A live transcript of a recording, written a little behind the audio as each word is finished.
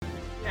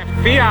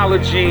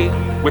Theology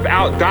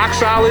without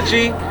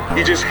doxology,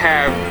 you just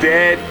have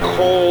dead,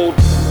 cold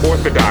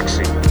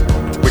orthodoxy,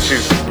 which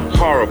is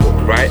horrible,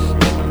 right?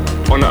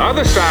 On the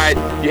other side,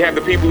 you have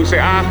the people who say,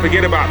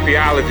 forget about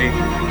theology,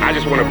 I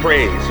just want to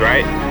praise,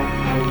 right?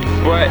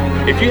 But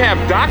if you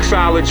have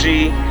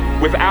doxology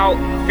without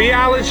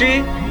theology,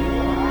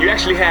 you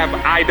actually have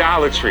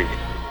idolatry.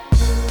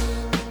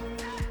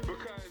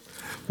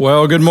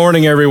 Well, good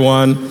morning,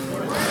 everyone.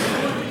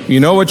 You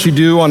know what you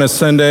do on a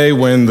Sunday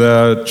when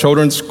the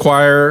children's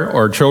choir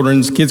or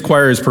kids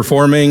choir is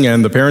performing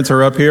and the parents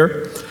are up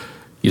here?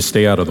 You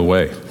stay out of the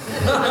way.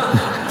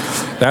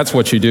 That's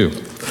what you do.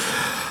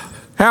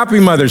 Happy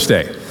Mother's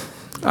Day.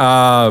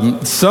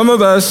 Some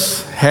of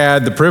us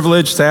had the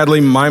privilege,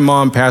 sadly, my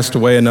mom passed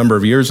away a number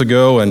of years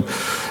ago, and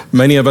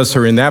many of us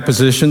are in that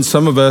position.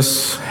 Some of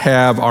us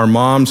have our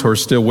moms who are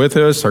still with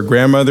us, our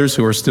grandmothers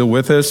who are still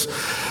with us,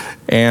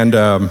 and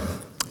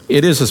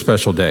it is a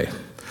special day.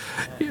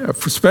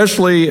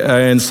 Especially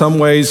in some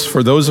ways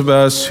for those of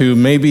us who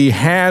maybe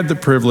had the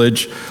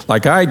privilege,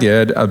 like I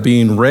did, of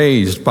being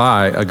raised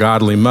by a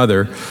godly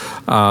mother,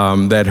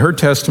 that her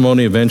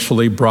testimony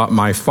eventually brought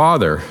my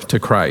father to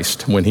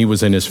Christ when he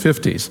was in his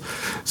 50s.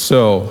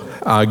 So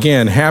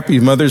again,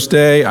 happy Mother's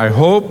Day. I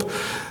hope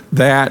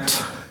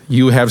that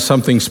you have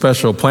something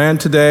special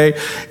planned today,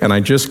 and I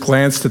just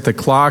glanced at the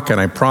clock, and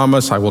I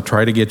promise I will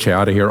try to get you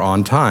out of here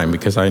on time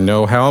because I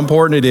know how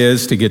important it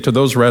is to get to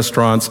those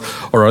restaurants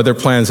or other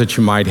plans that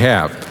you might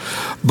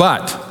have.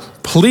 But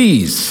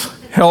please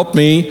help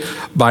me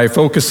by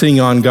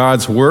focusing on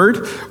God's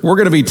Word. We're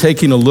going to be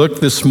taking a look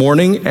this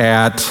morning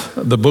at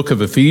the book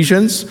of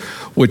Ephesians,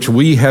 which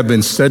we have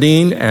been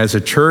studying as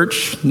a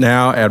church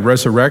now at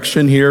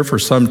Resurrection here for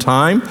some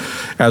time,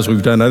 as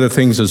we've done other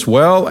things as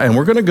well. And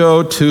we're going to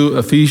go to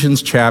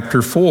Ephesians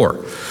chapter 4.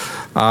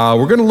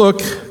 We're going to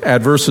look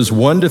at verses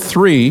 1 to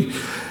 3.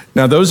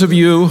 Now, those of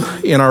you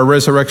in our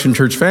Resurrection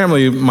Church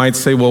family might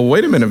say, well,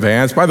 wait a minute,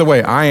 Vance. By the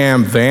way, I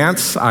am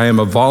Vance. I am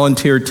a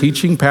volunteer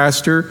teaching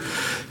pastor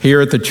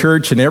here at the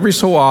church, and every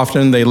so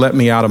often they let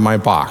me out of my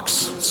box.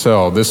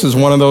 So this is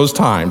one of those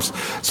times.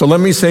 So let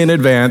me say in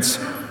advance,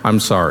 I'm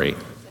sorry.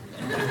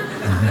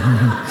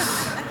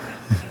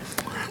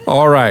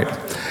 All right.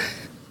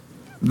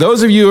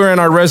 Those of you who are in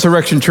our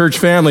Resurrection Church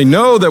family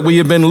know that we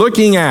have been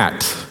looking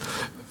at,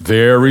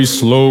 very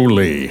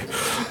slowly,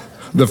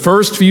 the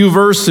first few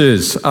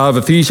verses of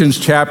Ephesians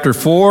chapter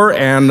 4,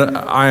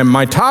 and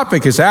my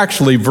topic is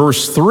actually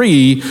verse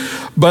 3,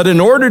 but in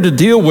order to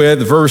deal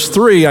with verse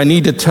 3, I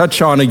need to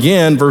touch on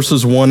again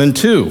verses 1 and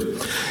 2.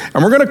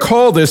 And we're going to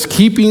call this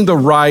Keeping the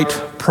Right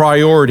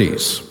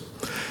Priorities,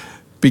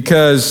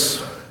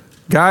 because,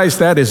 guys,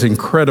 that is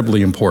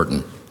incredibly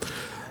important,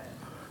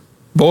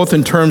 both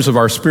in terms of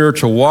our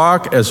spiritual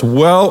walk as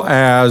well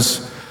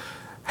as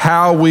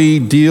how we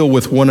deal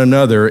with one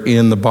another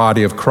in the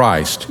body of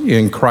Christ,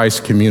 in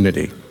Christ's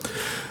community.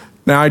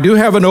 Now, I do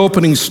have an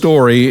opening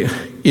story.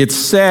 It's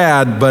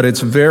sad, but it's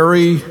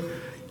very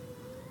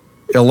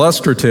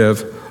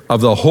illustrative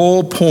of the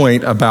whole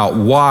point about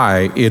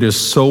why it is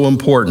so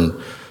important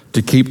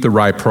to keep the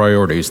right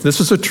priorities. This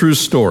is a true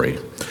story.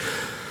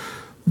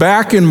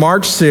 Back in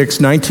March 6,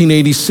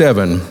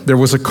 1987, there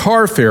was a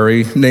car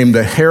ferry named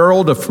the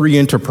Herald of Free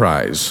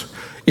Enterprise.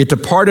 It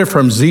departed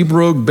from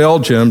Zeebrugge,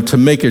 Belgium, to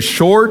make a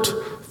short,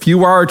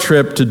 few-hour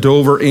trip to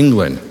Dover,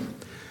 England.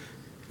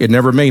 It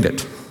never made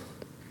it.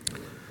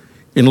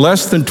 In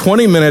less than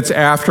 20 minutes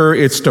after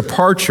its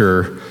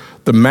departure,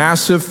 the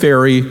massive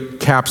ferry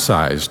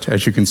capsized,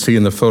 as you can see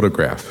in the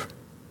photograph.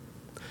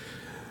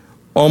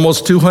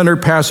 Almost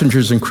 200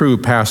 passengers and crew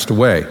passed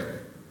away.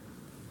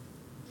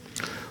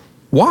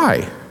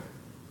 Why?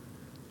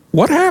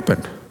 What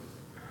happened?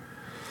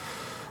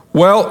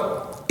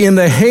 Well, in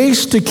the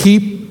haste to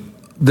keep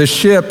the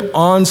ship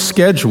on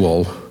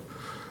schedule,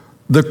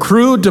 the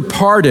crew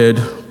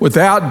departed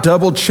without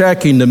double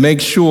checking to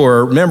make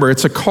sure. Remember,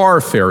 it's a car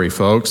ferry,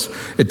 folks.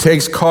 It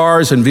takes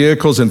cars and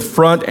vehicles in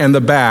front and the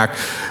back.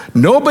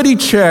 Nobody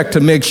checked to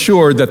make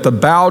sure that the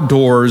bow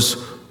doors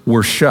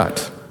were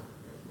shut.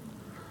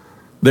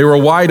 They were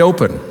wide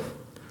open.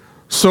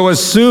 So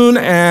as soon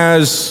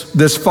as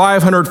this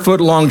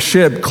 500-foot-long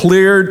ship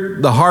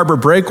cleared the harbor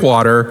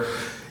breakwater,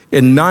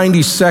 in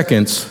 90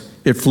 seconds,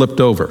 it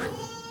flipped over.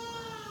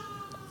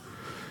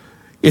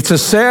 It's a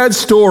sad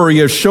story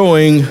of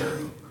showing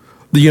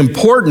the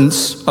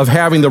importance of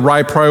having the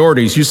right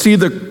priorities. You see,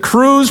 the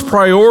crew's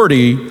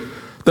priority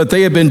that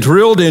they had been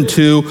drilled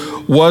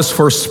into was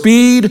for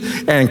speed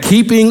and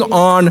keeping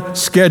on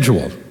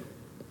schedule.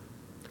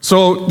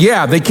 So,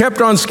 yeah, they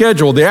kept on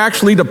schedule. They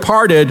actually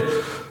departed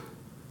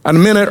a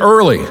minute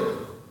early,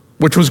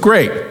 which was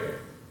great.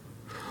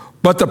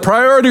 But the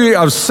priority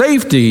of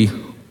safety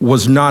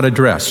was not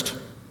addressed.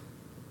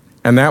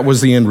 And that was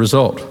the end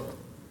result.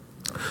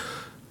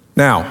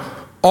 Now,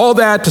 all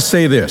that to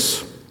say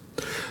this.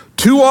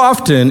 Too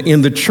often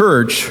in the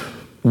church,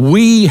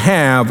 we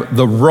have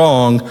the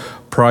wrong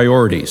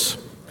priorities.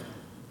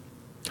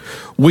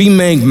 We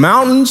make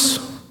mountains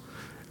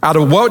out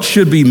of what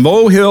should be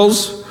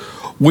molehills.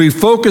 We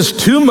focus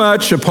too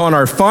much upon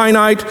our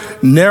finite,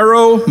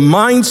 narrow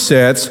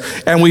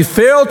mindsets, and we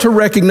fail to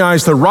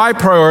recognize the right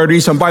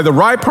priorities. And by the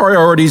right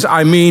priorities,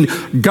 I mean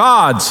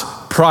God's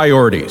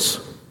priorities.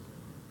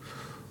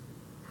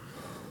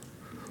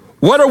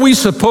 What are we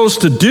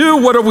supposed to do?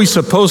 What are we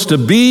supposed to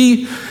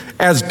be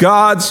as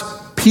God's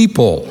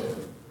people?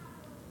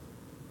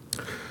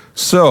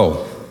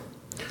 So,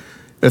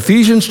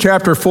 Ephesians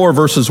chapter 4,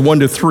 verses 1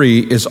 to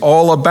 3 is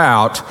all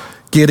about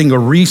getting a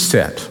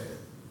reset,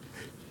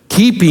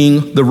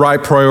 keeping the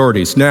right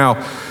priorities.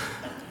 Now,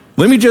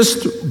 let me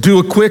just do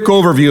a quick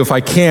overview, if I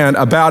can,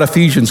 about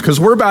Ephesians, because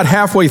we're about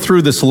halfway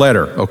through this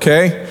letter,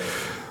 okay?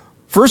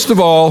 First of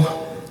all,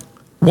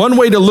 one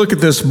way to look at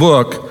this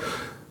book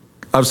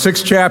of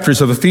 6 chapters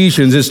of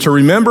Ephesians is to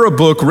remember a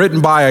book written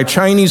by a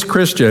Chinese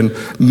Christian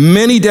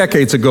many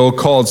decades ago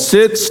called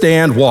Sit,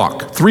 Stand,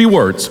 Walk. 3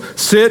 words,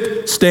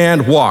 sit,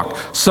 stand, walk.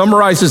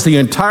 Summarizes the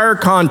entire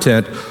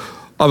content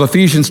of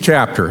Ephesians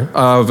chapters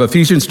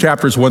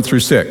 1 through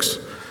 6.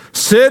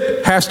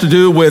 Sit has to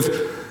do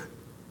with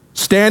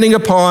standing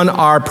upon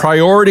our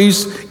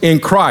priorities in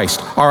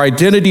Christ, our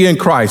identity in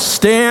Christ.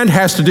 Stand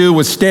has to do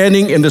with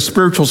standing in the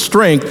spiritual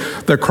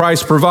strength that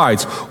Christ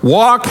provides.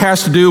 Walk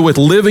has to do with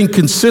living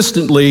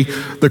consistently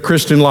the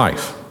Christian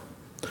life.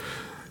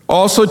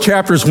 Also,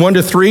 chapters 1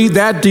 to 3,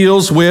 that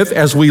deals with,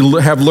 as we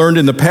have learned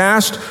in the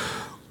past,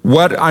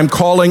 what I'm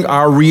calling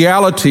our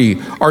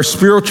reality, our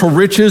spiritual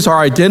riches, our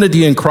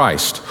identity in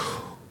Christ.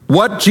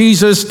 What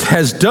Jesus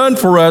has done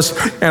for us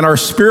and our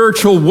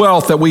spiritual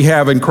wealth that we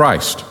have in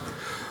Christ.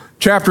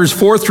 Chapters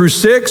 4 through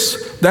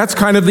 6, that's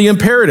kind of the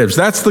imperatives.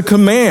 That's the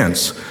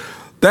commands.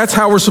 That's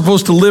how we're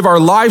supposed to live our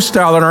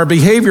lifestyle and our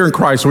behavior in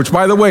Christ, which,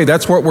 by the way,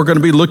 that's what we're going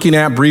to be looking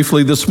at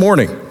briefly this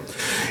morning.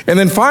 And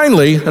then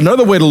finally,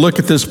 another way to look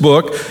at this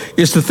book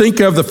is to think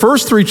of the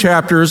first 3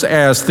 chapters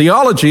as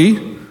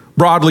theology,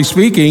 broadly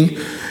speaking,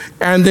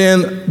 and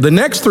then the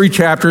next 3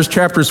 chapters,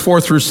 chapters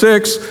 4 through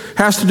 6,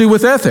 has to do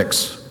with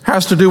ethics,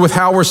 has to do with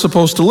how we're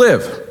supposed to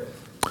live.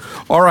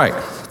 All right.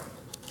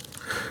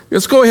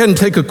 Let's go ahead and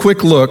take a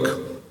quick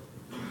look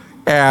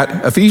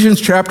at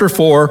Ephesians chapter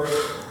 4,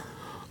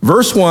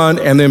 verse 1,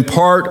 and then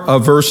part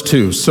of verse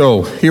 2.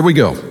 So here we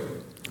go.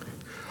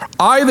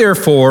 I,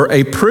 therefore,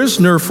 a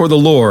prisoner for the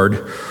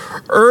Lord,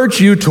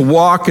 urge you to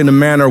walk in a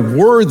manner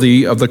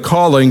worthy of the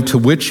calling to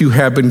which you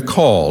have been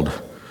called,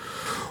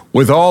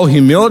 with all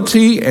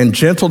humility and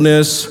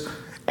gentleness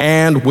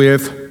and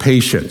with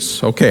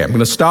patience. Okay, I'm going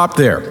to stop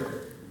there.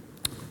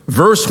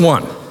 Verse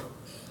 1.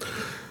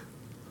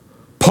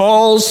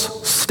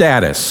 Paul's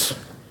status.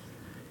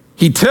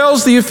 He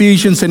tells the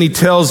Ephesians and he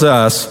tells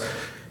us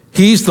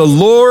he's the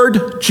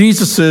Lord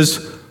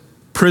Jesus'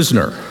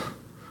 prisoner,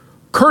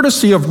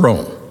 courtesy of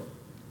Rome.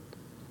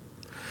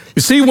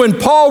 You see, when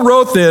Paul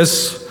wrote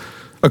this,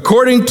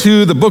 according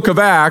to the book of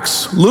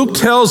Acts, Luke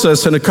tells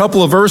us in a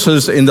couple of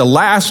verses in the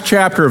last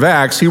chapter of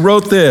Acts, he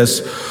wrote this,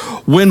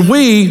 when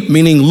we,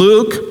 meaning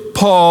Luke,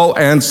 Paul,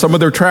 and some of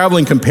their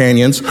traveling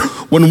companions,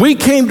 when we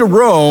came to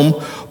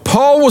Rome,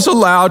 Paul was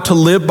allowed to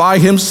live by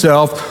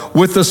himself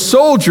with a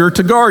soldier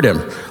to guard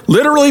him.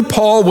 Literally,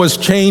 Paul was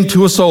chained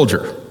to a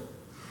soldier.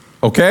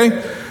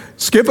 Okay?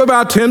 Skip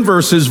about 10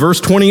 verses, verse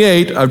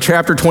 28 of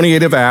chapter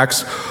 28 of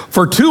Acts.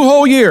 For 2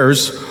 whole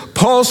years,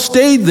 Paul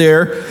stayed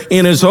there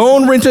in his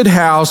own rented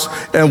house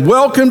and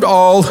welcomed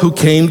all who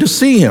came to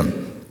see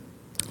him.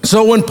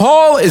 So when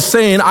Paul is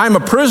saying, I'm a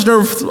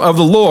prisoner of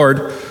the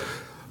Lord,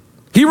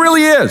 he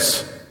really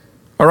is.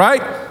 All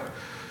right?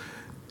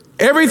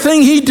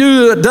 Everything he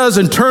does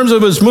in terms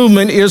of his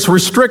movement is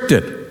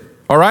restricted,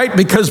 all right?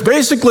 Because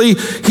basically,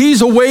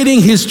 he's awaiting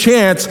his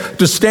chance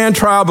to stand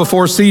trial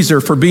before Caesar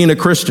for being a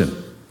Christian.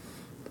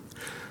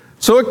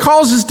 So it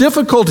causes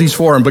difficulties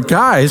for him, but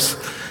guys,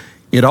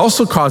 it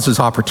also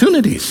causes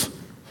opportunities.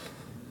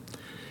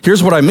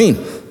 Here's what I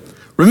mean.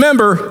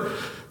 Remember,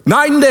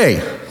 night and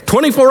day,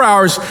 24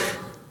 hours,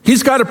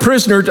 he's got a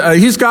prisoner,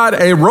 he's got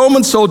a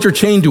Roman soldier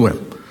chained to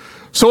him.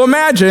 So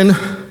imagine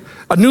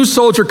a new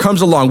soldier comes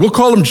along. We'll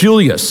call him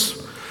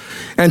Julius.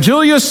 And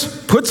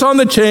Julius puts on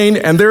the chain,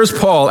 and there's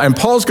Paul. And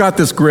Paul's got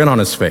this grin on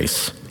his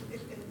face.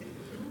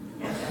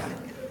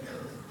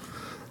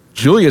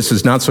 Julius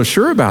is not so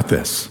sure about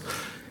this.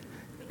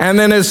 And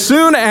then as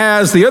soon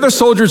as the other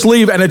soldiers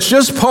leave, and it's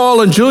just Paul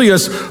and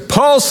Julius,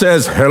 Paul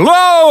says,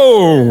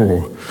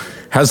 hello,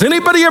 has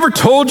anybody ever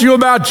told you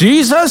about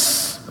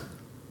Jesus?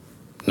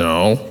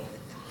 No.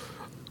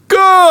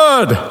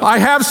 Good, I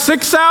have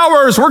 6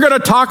 hours. We're going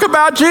to talk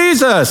about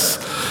Jesus.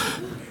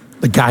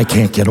 The guy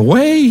can't get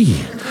away.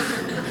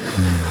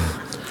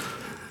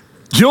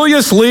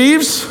 Julius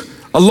leaves.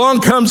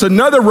 Along comes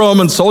another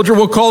Roman soldier.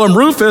 We'll call him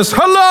Rufus.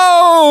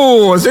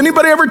 Hello, has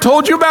anybody ever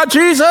told you about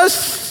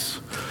Jesus?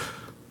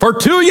 For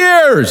 2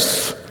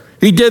 years,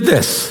 he did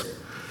this.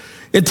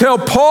 Until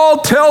Paul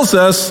tells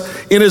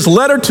us in his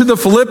letter to the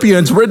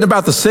Philippians, written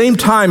about the same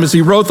time as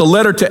he wrote the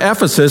letter to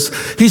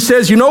Ephesus, he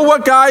says, you know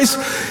what, guys?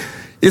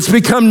 It's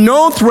become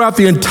known throughout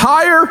the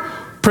entire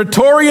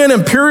Praetorian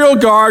Imperial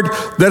Guard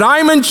that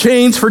I'm in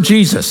chains for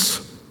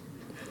Jesus.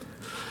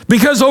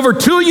 Because over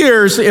 2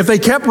 years, if they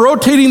kept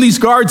rotating these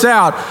guards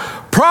out,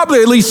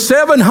 probably at least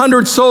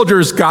 700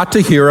 soldiers got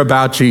to hear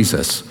about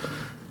Jesus.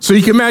 So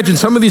you can imagine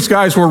some of these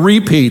guys were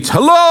repeats.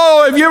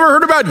 Hello, have you ever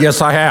heard about?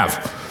 Yes, I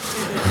have.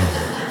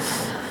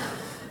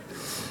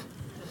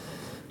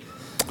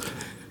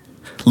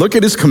 Look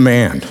at his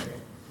command.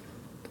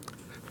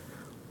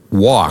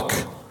 Walk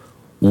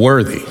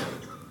worthy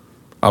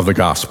of the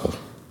gospel.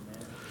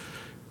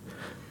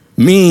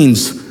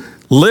 Means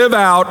live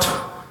out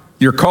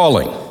your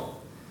calling.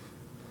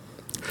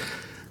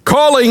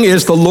 Calling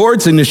is the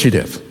Lord's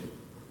initiative.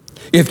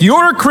 If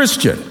you're a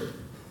Christian,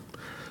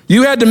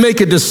 you had to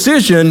make a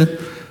decision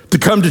to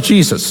come to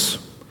Jesus.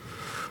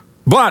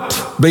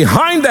 But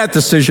behind that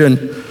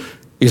decision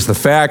is the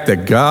fact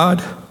that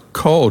God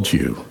called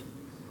you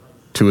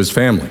to his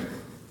family.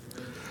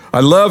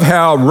 I love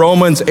how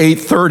Romans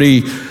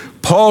 8:30,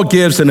 Paul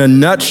gives in a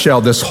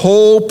nutshell this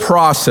whole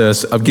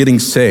process of getting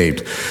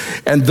saved.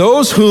 And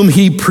those whom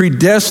he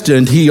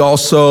predestined, he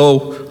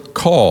also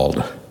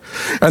called.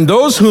 And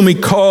those whom he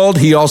called,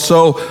 he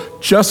also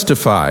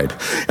justified.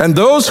 And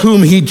those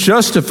whom he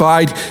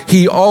justified,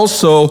 he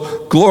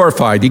also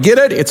glorified. You get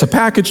it? It's a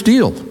package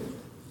deal.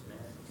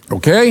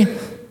 Okay?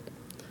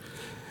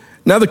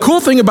 Now, the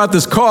cool thing about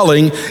this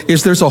calling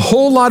is there's a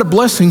whole lot of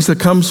blessings that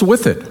comes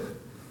with it.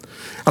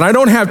 And I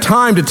don't have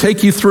time to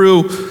take you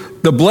through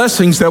the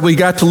blessings that we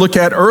got to look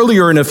at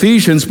earlier in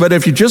Ephesians, but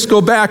if you just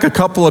go back a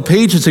couple of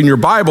pages in your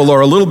Bible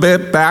or a little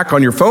bit back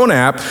on your phone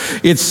app,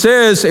 it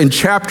says in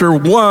chapter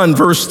 1,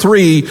 verse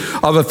 3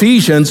 of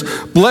Ephesians,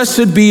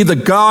 "Blessed be the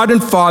God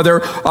and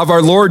Father of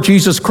our Lord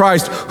Jesus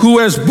Christ, who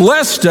has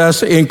blessed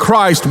us in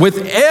Christ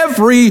with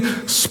every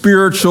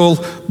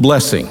spiritual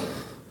blessing."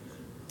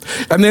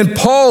 And then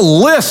Paul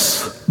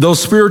lists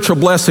those spiritual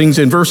blessings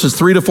in verses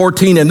 3 to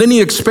 14, and then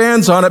he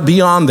expands on it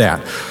beyond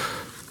that.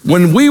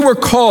 When we were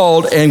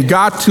called and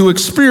got to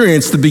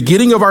experience the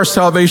beginning of our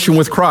salvation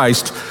with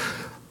Christ,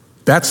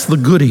 that's the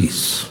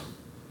goodies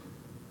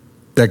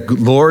that the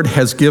Lord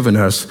has given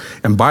us.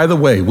 And by the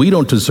way, we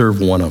don't deserve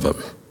one of them.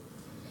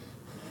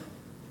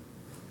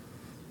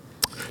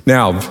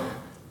 Now,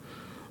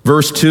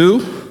 verse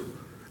 2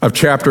 of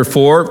chapter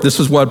 4, this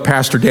is what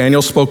Pastor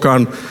Daniel spoke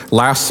on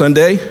last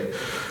Sunday.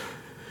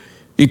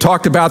 He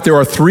talked about there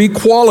are 3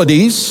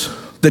 qualities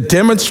that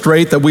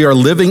demonstrate that we are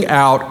living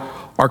out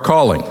our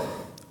calling.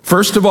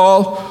 First of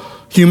all,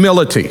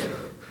 humility.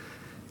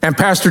 And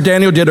Pastor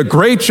Daniel did a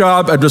great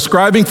job of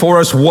describing for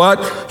us what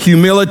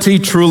humility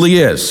truly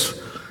is.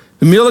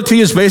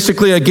 Humility is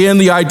basically, again,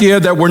 the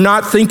idea that we're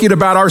not thinking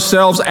about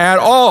ourselves at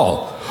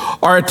all.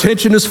 Our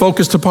attention is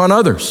focused upon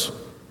others.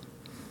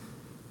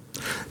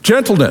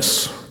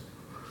 Gentleness.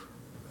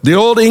 The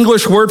old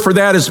English word for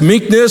that is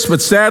meekness,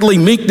 but sadly,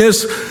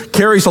 meekness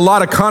carries a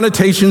lot of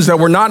connotations that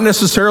were not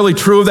necessarily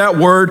true of that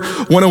word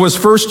when it was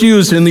first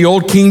used in the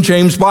old King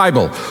James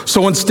Bible.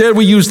 So instead,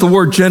 we use the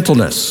word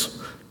gentleness.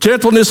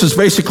 Gentleness is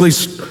basically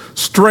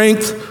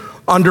strength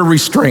under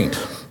restraint.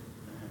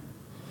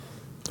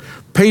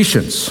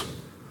 Patience.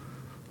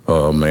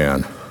 Oh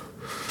man,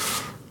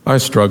 I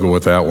struggle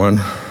with that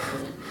one.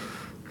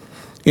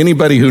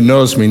 Anybody who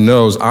knows me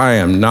knows I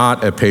am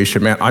not a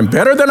patient man. I'm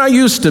better than I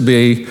used to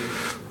be,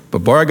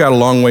 but boy, I got a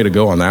long way to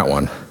go on that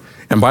one.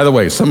 And by the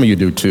way, some of you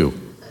do too.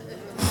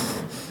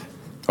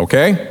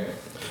 Okay?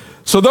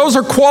 So those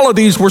are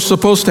qualities we're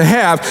supposed to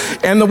have.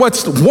 And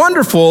what's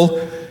wonderful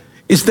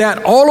is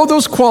that all of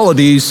those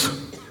qualities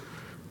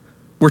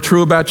were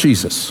true about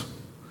Jesus.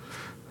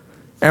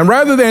 And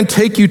rather than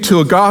take you to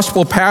a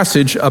gospel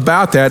passage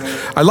about that,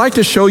 I'd like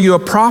to show you a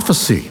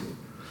prophecy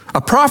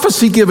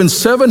given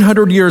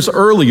 700 years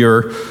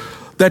earlier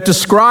that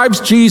describes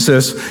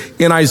Jesus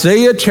in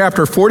Isaiah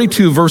chapter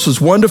 42, verses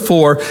 1 to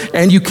 4,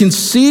 and you can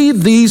see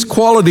these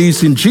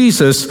qualities in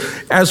Jesus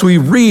as we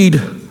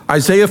read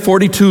Isaiah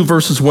 42,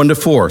 verses 1 to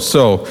 4.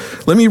 So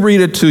let me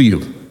read it to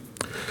you.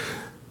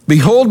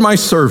 "Behold my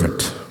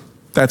servant,"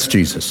 that's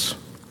Jesus,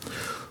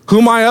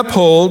 "whom I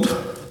uphold,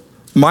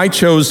 my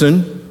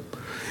chosen,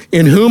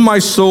 in whom my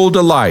soul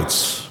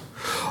delights.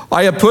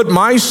 I have put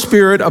my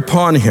spirit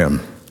upon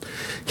him.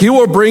 He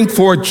will bring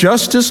forth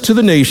justice to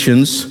the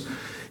nations.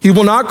 He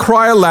will not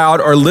cry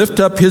aloud or lift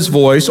up his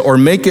voice or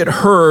make it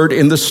heard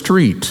in the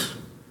street."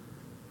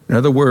 In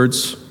other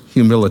words,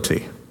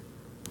 humility.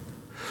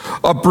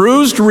 "A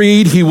bruised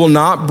reed he will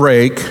not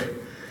break,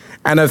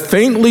 and a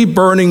faintly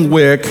burning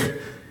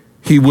wick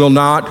he will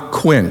not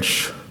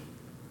quench."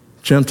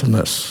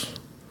 Gentleness.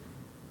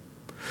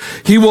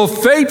 "He will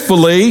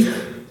faithfully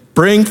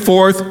bring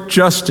forth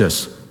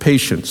justice,"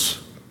 patience.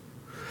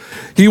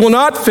 "He will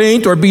not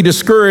faint or be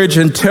discouraged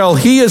until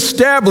he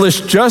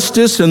established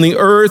justice in the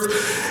earth,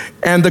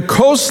 and the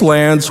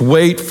coastlands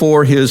wait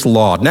for his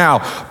law." Now,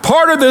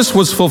 part of this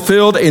was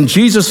fulfilled in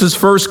Jesus'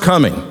 first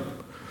coming.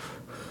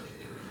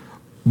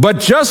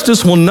 But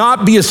justice will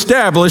not be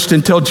established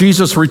until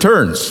Jesus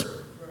returns.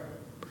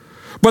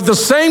 But the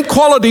same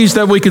qualities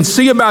that we can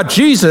see about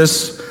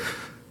Jesus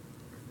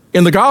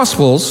in the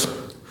Gospels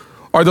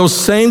are those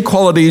same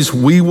qualities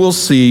we will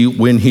see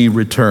when he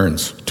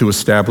returns to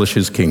establish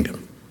his kingdom.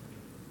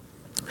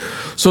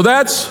 So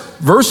that's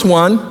verse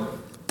 1,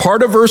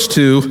 part of verse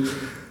 2.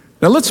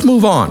 Now let's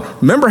move on.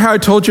 Remember how I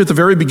told you at the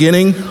very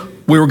beginning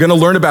we were going to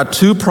learn about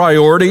 2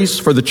 priorities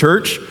for the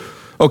church?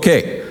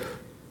 Okay,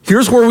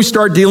 here's where we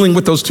start dealing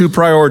with those 2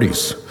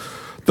 priorities.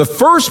 The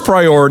first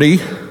priority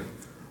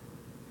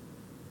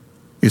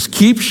is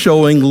keep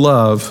showing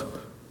love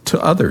to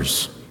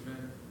others.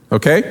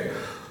 Okay?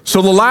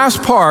 So the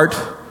last part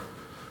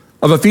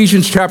of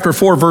Ephesians chapter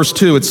 4, verse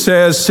 2, it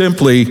says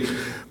simply,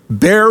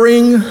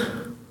 bearing,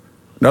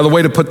 another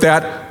way to put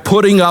that,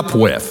 putting up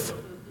with.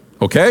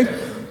 Okay?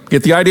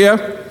 Get the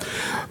idea?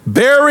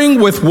 Bearing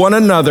with one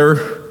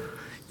another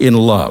in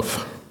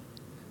love.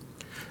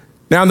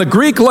 Now, in the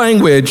Greek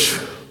language,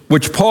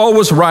 which Paul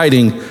was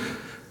writing,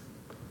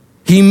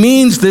 he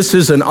means this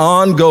is an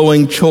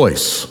ongoing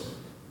choice.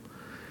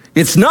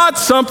 It's not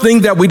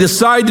something that we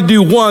decide to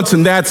do once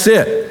and that's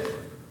it.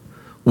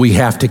 We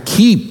have to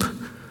keep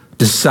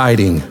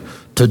deciding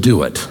to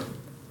do it.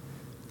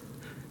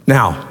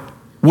 Now,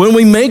 when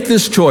we make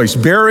this choice,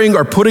 bearing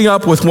or putting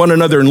up with one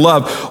another in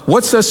love,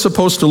 what's that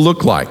supposed to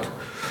look like?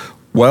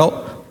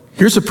 Well,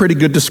 here's a pretty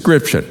good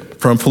description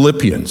from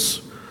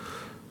Philippians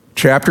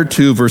chapter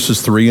 2,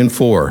 verses 3 and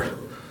 4.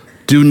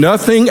 Do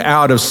nothing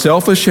out of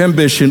selfish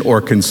ambition or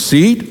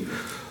conceit,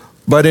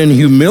 but in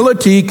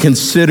humility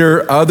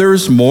consider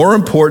others more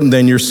important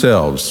than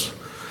yourselves.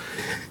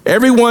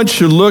 Everyone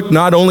should look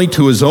not only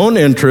to his own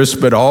interests,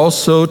 but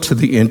also to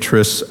the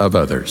interests of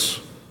others.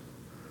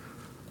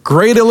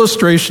 Great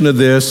illustration of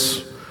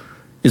this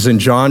is in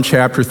John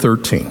chapter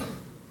 13,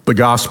 the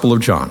Gospel of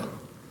John,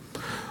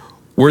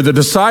 where the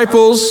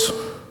disciples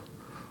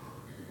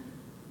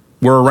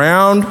were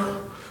around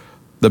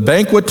the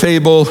banquet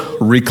table,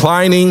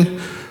 reclining,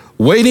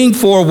 waiting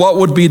for what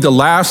would be the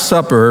Last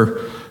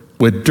Supper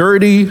with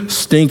dirty,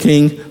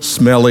 stinking,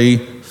 smelly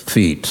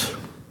feet.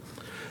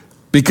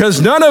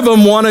 Because none of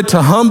them wanted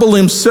to humble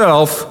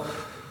himself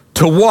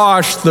to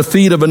wash the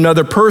feet of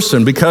another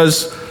person,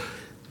 because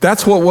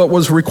that's what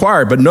was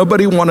required. But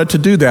nobody wanted to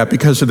do that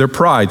because of their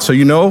pride. So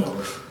you know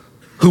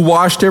who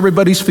washed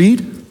everybody's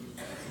feet?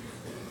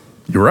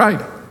 You're right,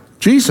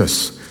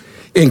 Jesus,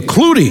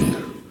 including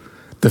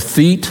the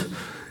feet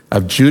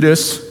of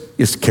Judas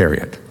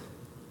Iscariot,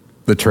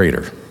 the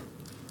traitor.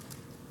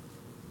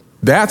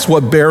 That's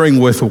what bearing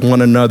with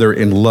one another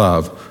in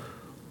love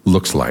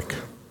looks like.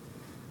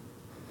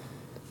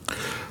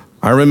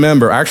 I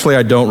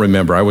don't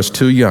remember, I was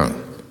too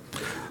young.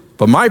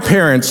 But my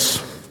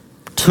parents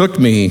took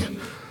me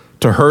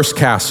to Hearst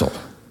Castle.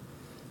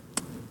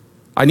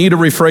 I need to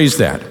rephrase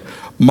that.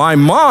 My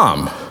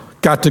mom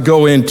got to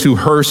go into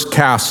Hearst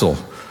Castle.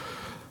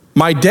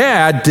 My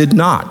dad did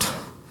not.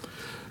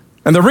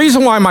 And the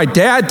reason why my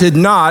dad did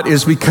not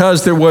is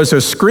because there was a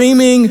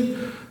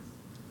screaming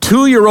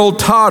 2-year-old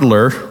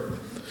toddler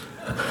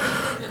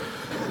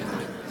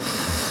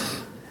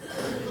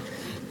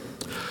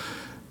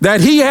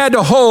that he had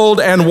to hold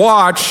and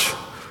watch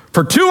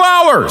for 2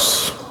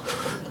 hours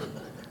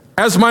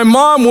as my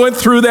mom went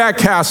through that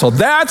castle.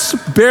 That's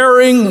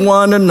bearing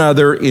one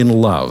another in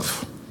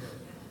love.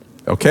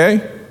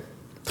 Okay?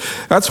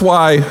 That's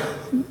why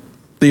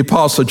the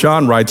Apostle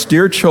John writes,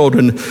 "Dear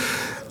children,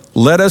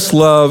 let us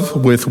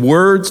love with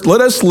words.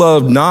 Let us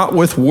love not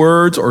with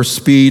words or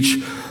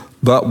speech,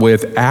 but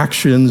with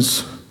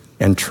actions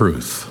and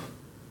truth."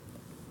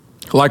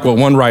 Like what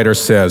one writer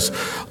says,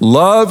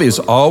 love is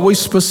always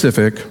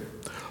specific,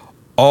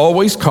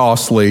 always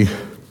costly,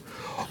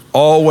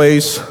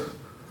 always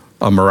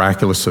a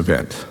miraculous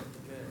event.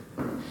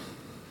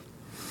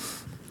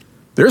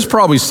 There's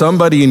probably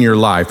somebody in your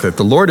life that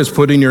the Lord has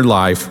put in your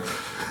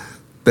life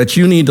that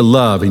you need to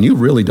love and you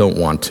really don't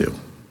want to.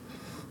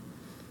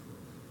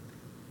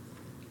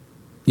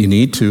 You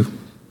need to.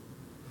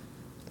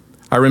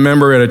 I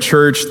remember at a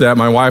church that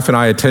my wife and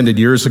I attended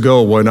years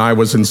ago when I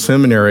was in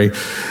seminary,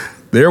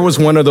 there was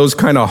one of those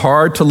kind of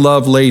hard to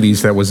love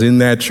ladies that was in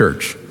that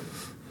church.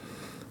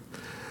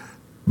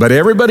 But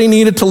everybody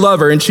needed to love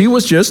her, and she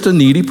was just a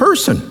needy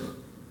person.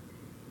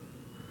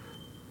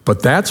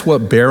 But that's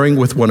what bearing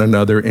with one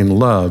another in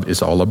love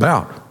is all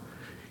about.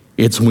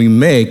 It's we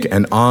make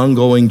an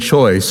ongoing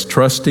choice,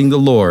 trusting the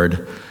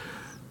Lord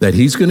that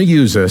He's going to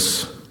use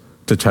us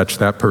to touch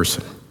that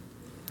person.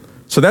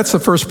 So that's the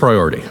first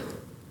priority.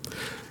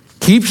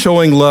 Keep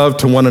showing love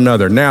to one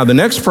another. Now, the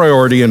next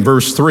priority in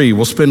verse 3,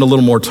 we'll spend a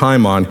little more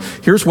time on.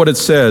 Here's what it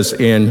says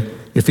in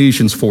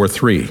Ephesians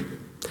 4:3.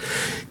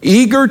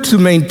 Eager to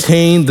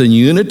maintain the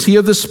unity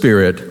of the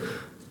Spirit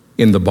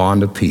in the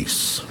bond of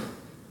peace.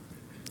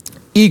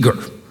 Eager.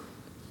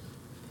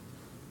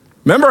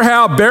 Remember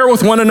how bear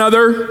with one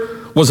another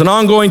was an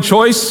ongoing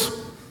choice?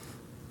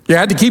 You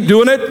had to keep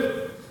doing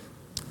it?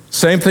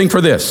 Same thing for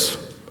this.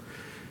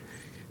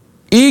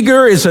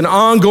 Eager is an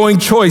ongoing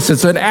choice.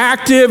 It's an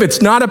active,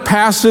 it's not a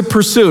passive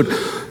pursuit.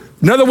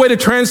 Another way to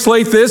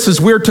translate this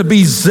is we're to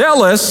be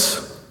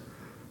zealous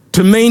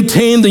to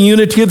maintain the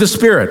unity of the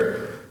Spirit.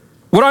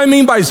 What do I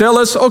mean by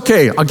zealous?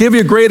 Okay, I'll give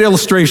you a great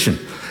illustration.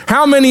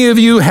 How many of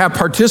you have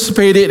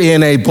participated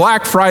in a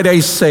Black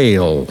Friday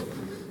sale?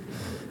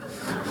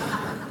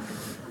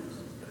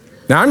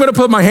 Now I'm going to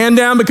put my hand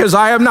down because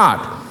I have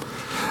not.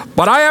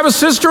 But I have a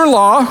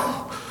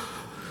sister-in-law,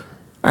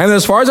 and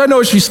as far as I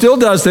know, she still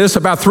does this,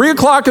 about 3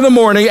 o'clock in the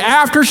morning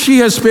after she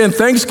has spent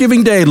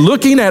Thanksgiving Day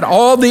looking at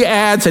all the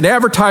ads and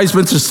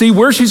advertisements to see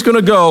where she's going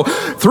to go.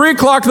 3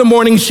 o'clock in the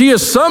morning, she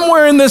is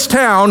somewhere in this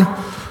town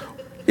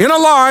in a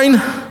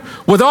line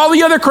with all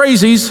the other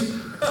crazies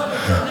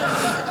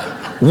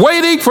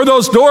waiting for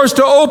those doors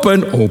to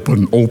open,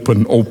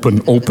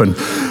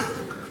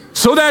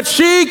 so that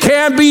she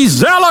can be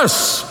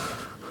zealous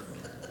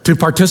to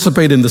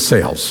participate in the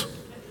sales.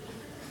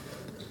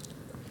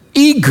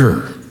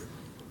 Eager.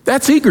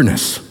 That's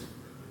eagerness.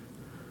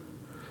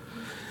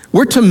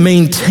 We're to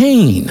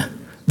maintain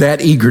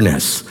that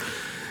eagerness.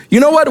 You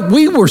know what?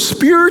 We were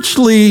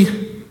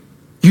spiritually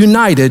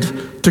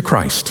united to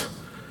Christ.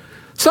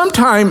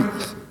 Sometime,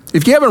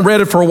 if you haven't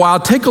read it for a while,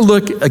 take a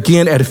look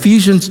again at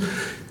Ephesians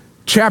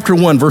chapter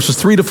 1, verses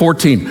 3 to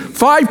 14.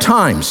 5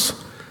 times,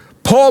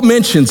 Paul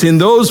mentions in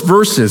those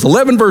verses,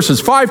 11 verses,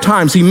 5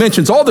 times, he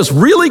mentions all this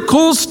really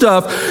cool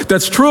stuff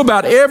that's true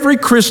about every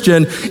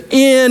Christian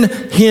in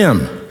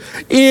him.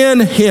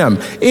 In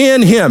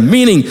him,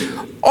 meaning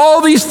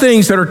all these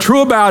things that are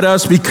true about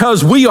us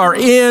because we are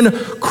in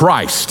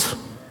Christ.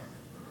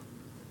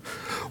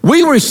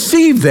 We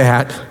received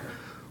that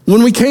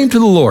when we came to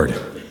the Lord.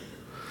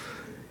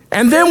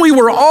 And then we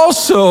were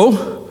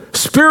also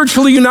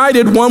spiritually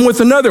united one with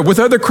another, with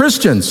other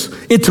Christians,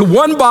 into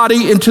one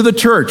body, into the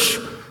church.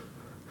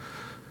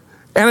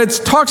 And it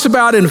talks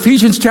about in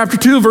Ephesians chapter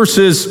 2,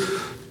 verses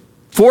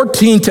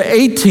 14 to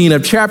 18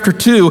 of chapter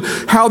 2,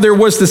 how there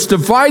was this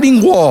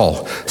dividing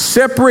wall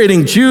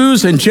separating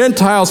Jews and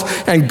Gentiles,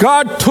 and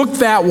God took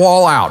that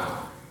wall out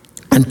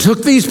and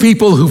took these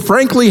people who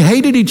frankly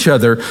hated each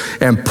other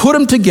and put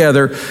them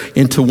together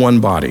into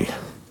one body.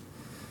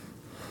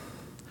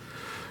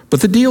 But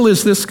the deal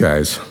is this,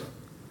 guys.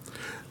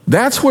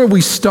 That's where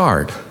we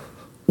start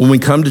when we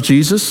come to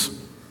Jesus.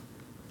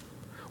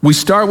 We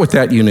start with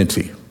that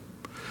unity.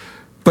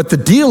 But the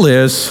deal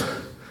is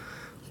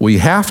we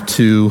have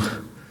to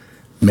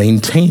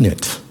maintain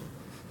it.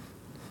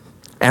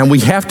 And we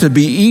have to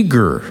be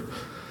eager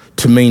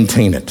to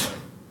maintain it.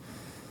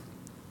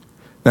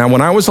 Now,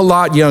 when I was a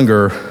lot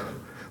younger,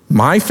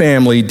 my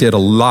family did a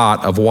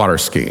lot of water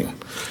skiing.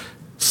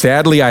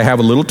 Sadly, I have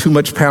a little too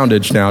much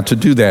poundage now to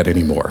do that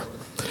anymore.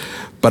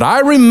 But I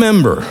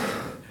remember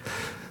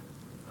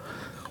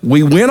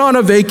we went on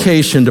a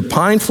vacation to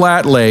Pine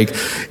Flat Lake,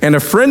 and a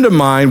friend of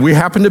mine, we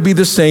happened to be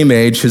the same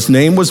age, his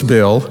name was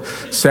Bill.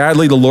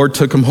 Sadly, the Lord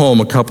took him home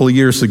a couple of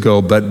years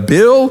ago, but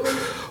Bill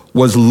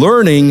was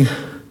learning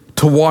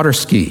to water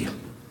ski.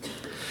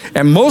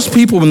 And most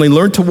people, when they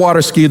learn to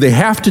water ski, they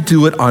have to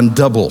do it on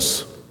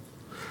doubles.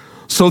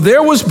 So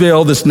there was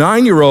Bill, this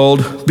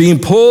 9-year-old, being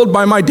pulled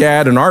by my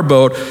dad in our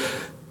boat.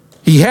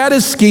 He had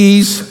his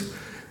skis,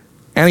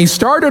 and he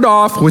started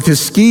off with his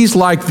skis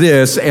like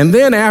this, and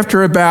then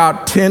after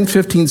about 10,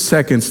 15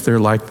 seconds, they're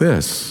like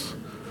this.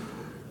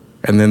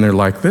 And then they're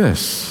like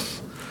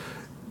this.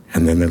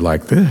 And then they're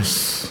like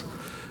this.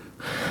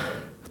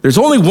 There's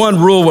only one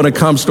rule when it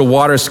comes to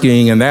water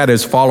skiing, and that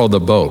is follow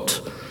the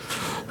boat.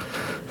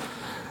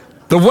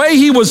 The way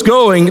he was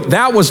going,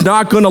 that was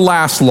not going to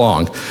last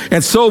long.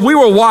 And so we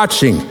were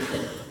watching.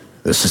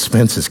 The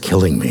suspense is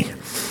killing me.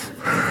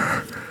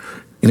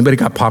 Anybody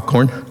got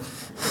popcorn?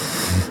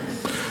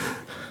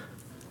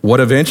 What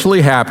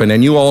eventually happened,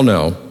 and you all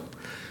know,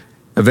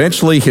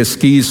 eventually his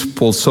skis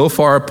pulled so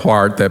far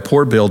apart that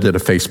poor Bill did a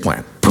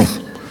faceplant. Boom.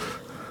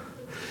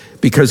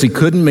 Because he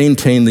couldn't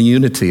maintain the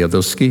unity of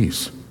those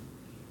skis.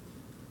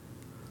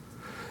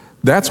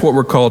 That's what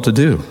we're called to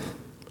do.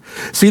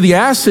 See, the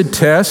acid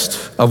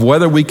test of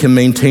whether we can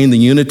maintain the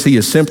unity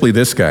is simply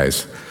this,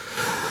 guys.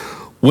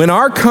 When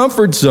our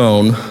comfort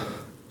zone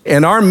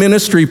and our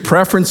ministry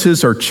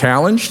preferences are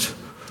challenged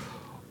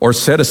or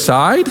set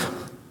aside,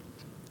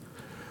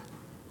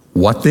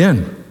 what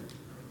then?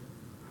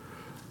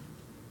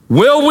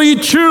 Will we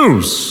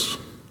choose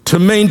to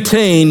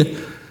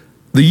maintain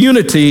the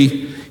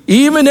unity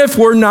even if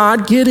we're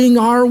not getting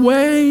our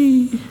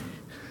way?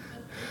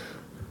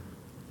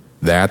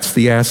 That's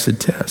the acid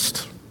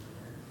test.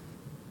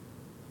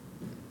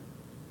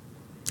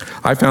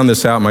 I found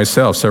this out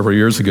myself several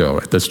years ago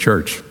at this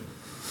church.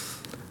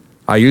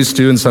 I used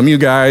to, and some of you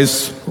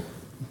guys,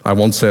 I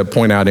won't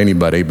point out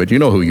anybody, but you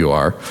know who you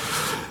are.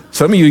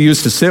 Some of you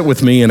used to sit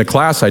with me in a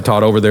class I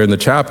taught over there in the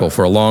chapel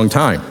for a long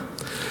time.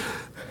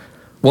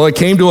 Well, it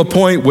came to a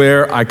point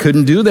where I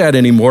couldn't do that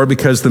anymore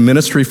because the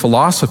ministry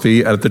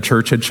philosophy at the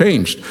church had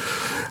changed.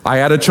 I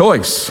had a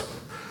choice.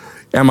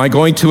 Am I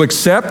going to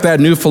accept that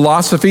new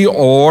philosophy,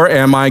 or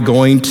am I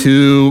going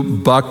to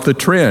buck the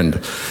trend?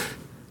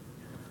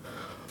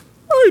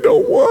 I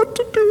don't want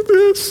to do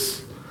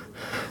this.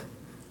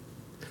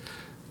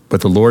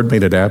 But the Lord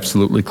made it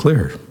absolutely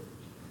clear.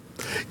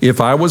 If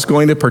I was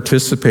going to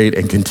participate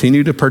and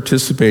continue to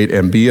participate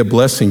and be a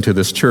blessing to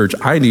this church,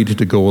 I needed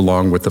to go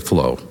along with the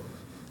flow.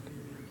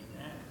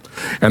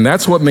 And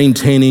that's what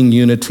maintaining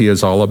unity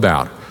is all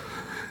about.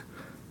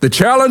 The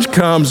challenge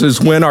comes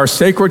is when our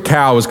sacred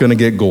cow is going to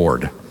get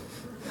gored.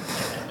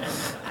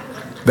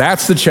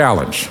 That's the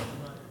challenge.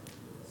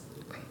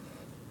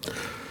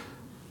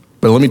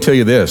 But let me tell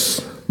you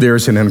this,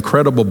 there's an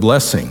incredible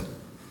blessing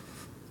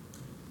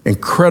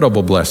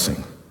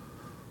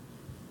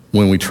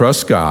when we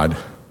trust God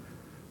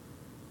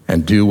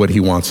and do what he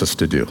wants us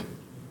to do.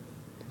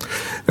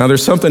 Now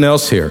there's something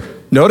else here.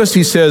 Notice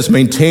he says,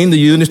 maintain the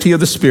unity of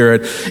the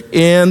Spirit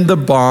in the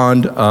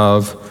bond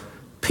of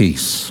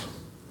peace.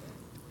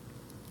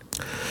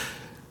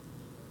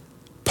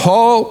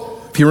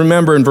 Paul, if you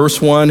remember in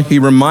verse 1, he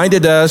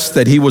reminded us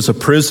that he was a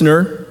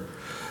prisoner.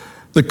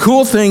 The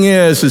cool thing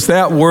is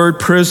that word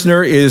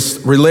prisoner is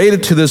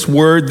related to this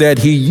word that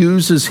he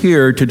uses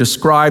here to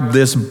describe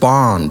this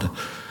bond.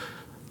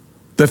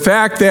 The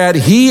fact that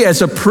he,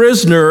 as a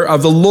prisoner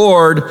of the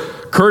Lord,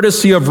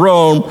 courtesy of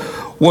Rome,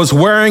 was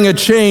wearing a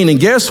chain. And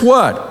guess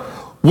what?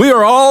 We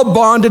are all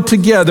bonded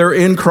together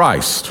in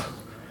Christ.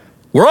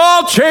 We're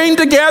all chained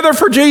together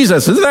for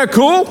Jesus. Isn't that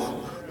cool?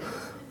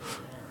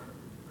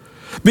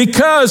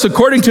 Because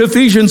according to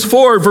Ephesians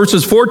 4,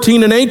 verses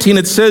 14 and 18,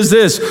 it says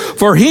this,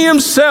 for he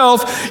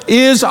himself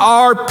is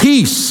our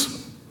peace.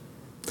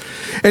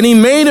 And he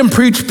made him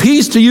preach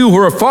peace to you who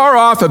are far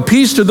off and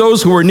peace to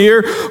those who are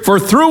near. For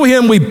through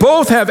him we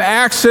both have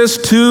access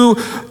to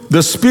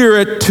the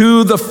Spirit,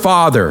 to the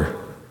Father.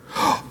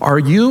 Are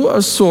you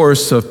a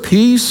source of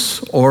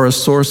peace or a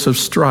source of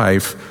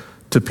strife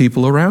to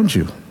people around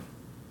you?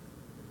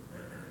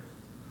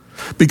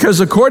 Because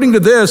according to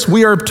this,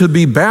 we are to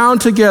be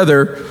bound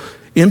together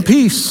in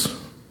peace.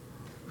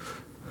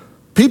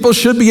 People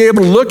should be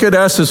able to look at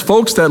us as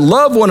folks that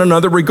love one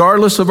another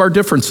regardless of our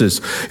differences.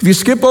 If you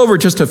skip over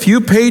just a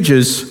few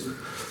pages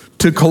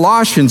to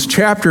Colossians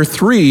chapter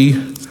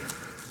 3,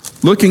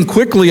 looking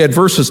quickly at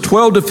verses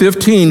 12 to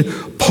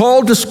 15,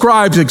 Paul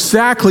describes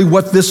exactly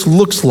what this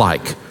looks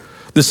like.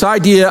 This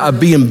idea of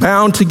being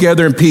bound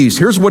together in peace.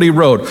 Here's what he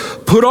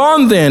wrote. Put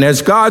on then,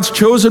 as God's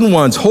chosen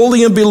ones,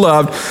 holy and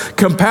beloved,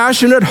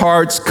 compassionate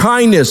hearts,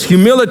 kindness,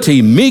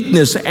 humility,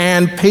 meekness,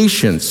 and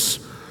patience,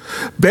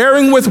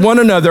 bearing with one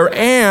another,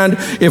 and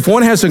if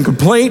one has a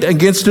complaint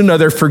against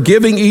another,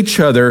 forgiving each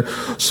other.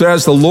 So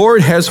as the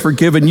Lord has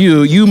forgiven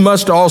you, you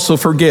must also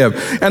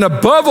forgive. And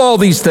above all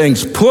these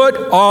things, put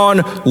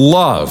on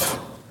love,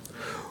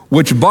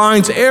 which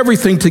binds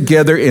everything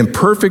together in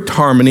perfect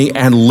harmony,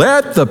 and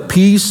let the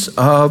peace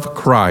of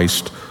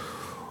Christ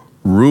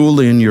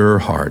rule in your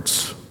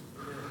hearts,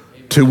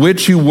 to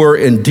which you were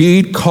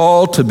indeed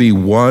called to be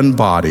one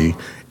body,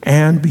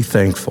 and be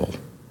thankful.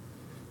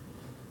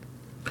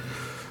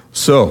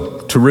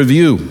 So, to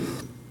review,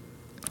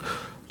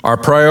 our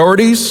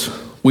priorities,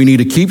 we need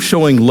to keep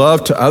showing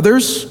love to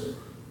others,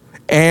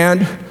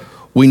 and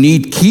we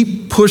need to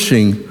keep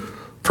pushing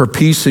for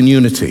peace and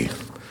unity.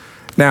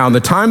 Now, in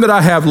the time that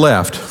I have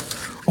left,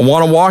 I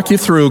want to walk you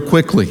through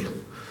quickly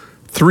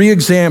three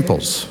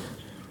examples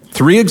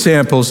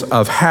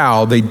of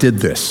how they did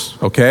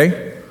this,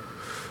 okay?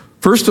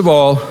 First of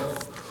all,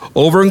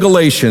 over in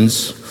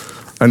Galatians,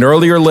 an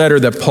earlier letter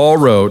that Paul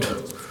wrote,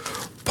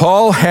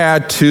 Paul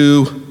had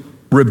to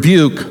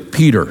rebuke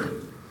Peter,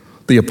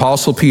 the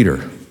Apostle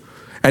Peter.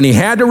 And he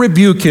had to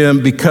rebuke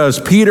him because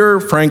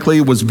Peter,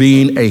 frankly, was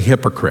being a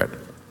hypocrite.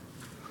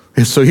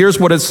 So here's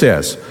what it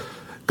says.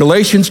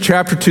 Galatians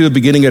chapter 2,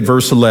 beginning at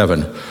verse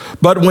 11.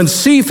 But when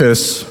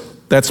Cephas,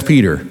 that's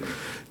Peter,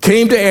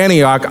 came to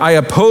Antioch, I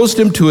opposed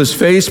him to his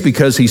face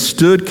because he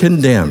stood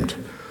condemned.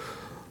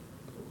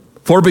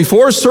 For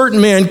before certain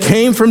men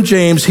came from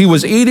James, he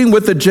was eating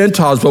with the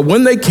Gentiles, but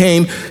when they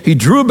came, he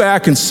drew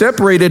back and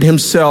separated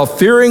himself,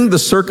 fearing the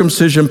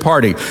circumcision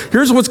party.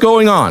 Here's what's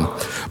going on.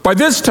 By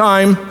this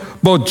time,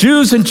 both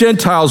Jews and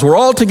Gentiles were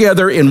all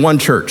together in one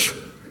church.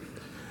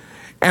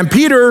 And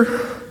Peter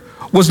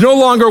was no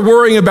longer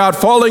worrying about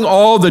following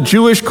all the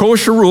Jewish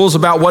kosher rules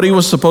about what he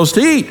was supposed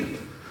to eat.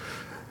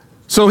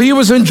 So he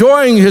was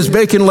enjoying his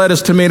bacon,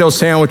 lettuce, tomato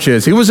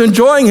sandwiches. He was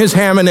enjoying his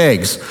ham and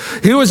eggs.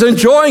 He was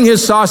enjoying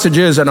his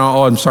sausages. And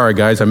I'm sorry,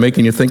 guys, I'm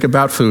making you think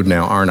about food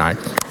now, aren't I?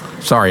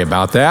 Sorry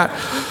about that.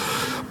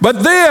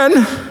 But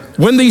then,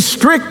 when these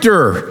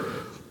stricter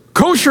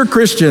kosher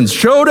Christians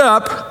showed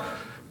up,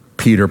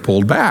 Peter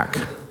pulled back.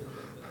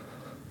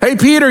 Hey,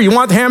 Peter, you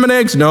want ham and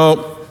eggs?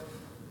 No.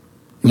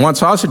 You want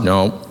sausage?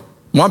 No.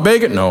 You want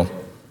bacon? No.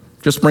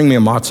 Just bring me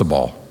a matzo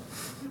ball.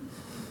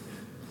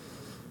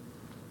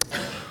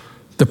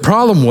 The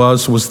problem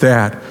was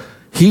that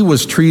he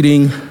was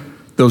treating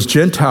those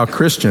Gentile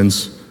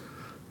Christians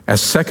as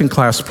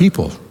second-class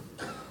people.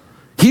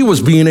 He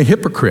was being a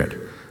hypocrite.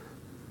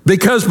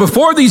 Because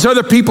before these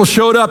other people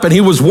showed up and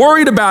he was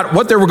worried about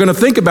what they were going to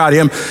think about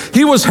him,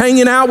 he was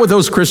hanging out with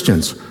those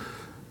Christians.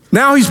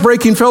 Now he's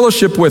breaking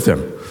fellowship with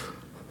them.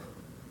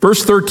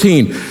 Verse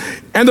 13,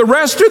 and the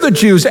rest of the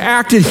Jews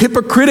acted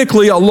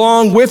hypocritically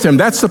along with him.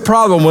 That's the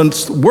problem. When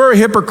we're a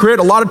hypocrite,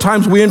 a lot of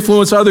times we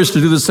influence others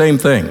to do the same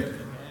thing.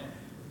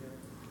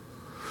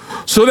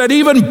 So that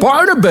even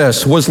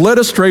Barnabas was led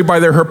astray by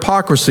their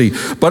hypocrisy.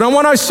 But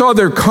when I saw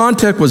their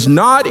conduct was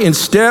not in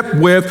step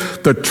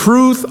with the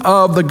truth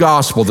of the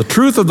gospel. The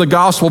truth of the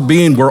gospel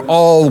being we're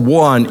all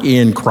one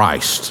in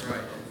Christ.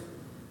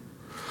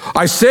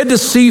 I said to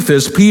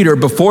Cephas, Peter,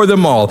 before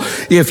them all,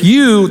 if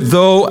you,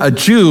 though a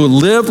Jew,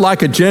 live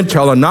like a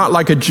Gentile and not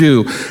like a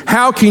Jew,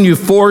 how can you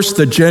force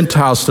the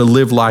Gentiles to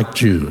live like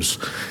Jews?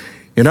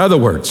 In other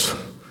words,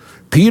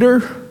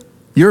 Peter,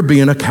 you're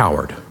being a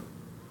coward.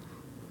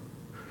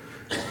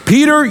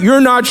 Peter,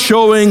 you're not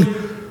showing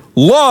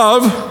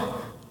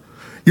love.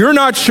 You're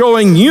not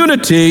showing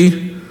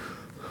unity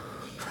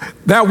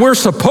that we're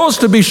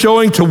supposed to be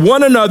showing to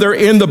one another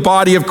in the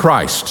body of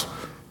Christ.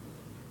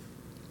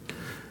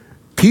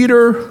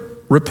 Peter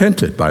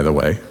repented, by the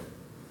way.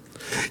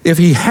 If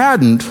he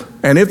hadn't,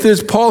 and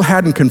if Paul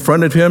hadn't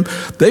confronted him,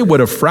 they would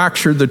have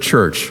fractured the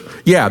church.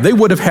 Yeah, they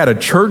would have had a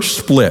church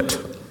split.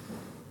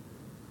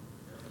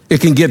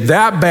 It can get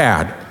that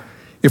bad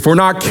if we're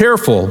not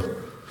careful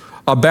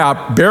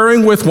about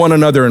bearing with one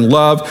another in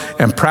love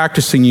and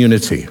practicing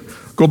unity.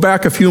 Go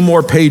back a few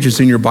more pages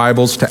in your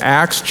Bibles to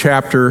Acts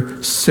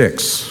chapter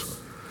 6.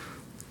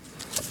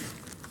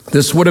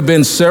 This would have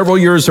been several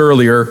years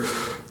earlier.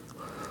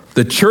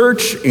 The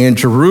church in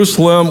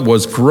Jerusalem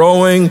was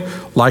growing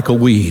like a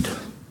weed.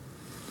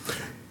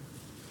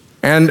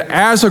 And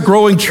as a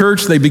growing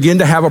church, they begin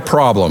to have a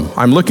problem.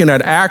 I'm looking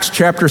at Acts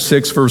chapter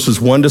 6,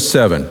 verses 1 to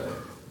 7.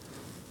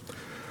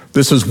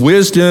 This is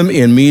wisdom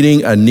in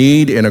meeting a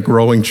need in a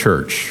growing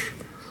church.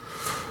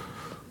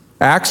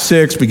 Acts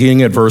 6,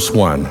 beginning at verse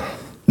 1.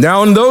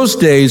 Now in those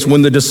days,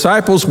 when the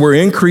disciples were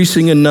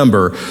increasing in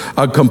number,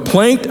 a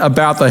complaint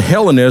about the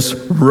Hellenists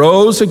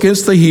rose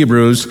against the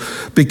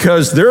Hebrews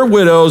because their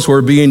widows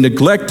were being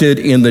neglected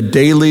in the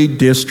daily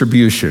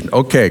distribution.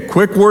 Okay,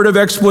 quick word of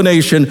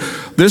explanation.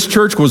 This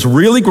church was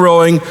really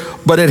growing,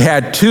 but it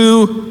had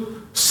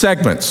two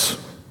segments.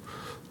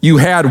 You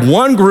had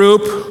one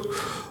group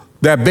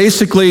that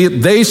basically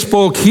they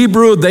spoke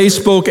Hebrew, they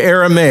spoke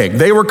Aramaic.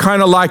 They were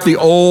kind of like the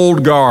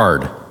old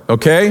guard,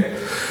 okay?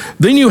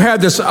 Then you had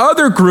this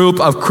other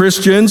group of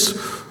Christians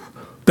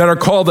that are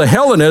called the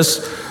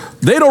Hellenists.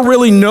 They don't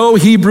really know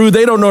Hebrew.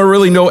 They don't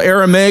really know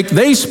Aramaic.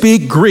 They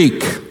speak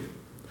Greek.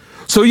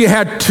 So you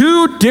had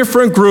two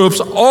different groups,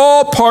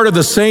 all part of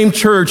the same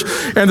church.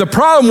 And the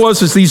problem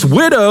was these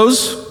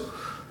widows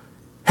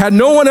had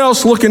no one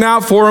else looking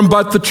out for them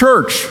but the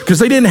church because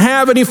they didn't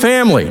have any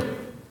family.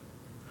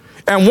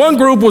 And one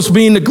group was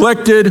being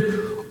neglected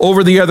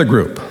over the other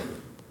group.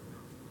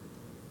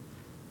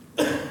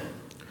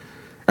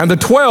 And the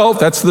 12,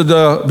 that's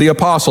the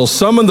apostles,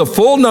 summoned the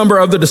full number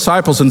of the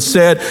disciples and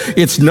said,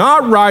 it's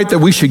not right that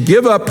we should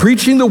give up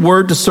preaching the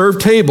word to serve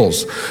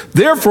tables.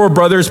 Therefore,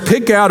 brothers,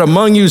 pick out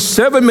among you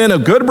 7 men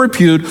of good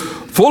repute,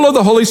 full of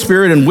the Holy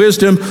Spirit and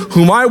wisdom,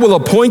 whom I will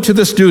appoint to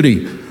this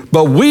duty.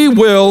 But we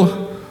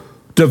will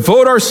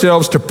devote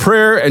ourselves to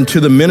prayer and to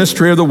the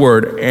ministry of the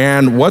word.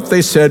 And what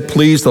they said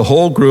pleased the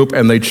whole group,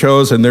 and they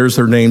chose, and there's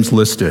their names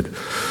listed.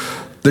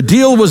 The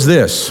deal was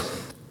this.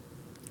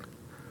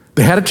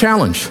 They had a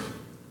challenge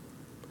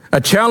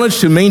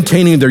to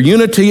maintaining their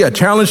unity, a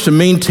challenge to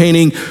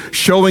maintaining,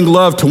 showing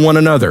love to one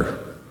another.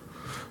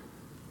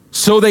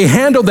 So they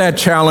handled that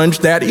challenge,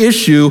 that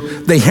issue,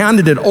 they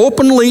handled it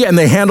openly and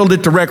they handled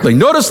it directly.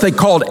 Notice they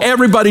called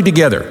everybody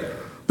together.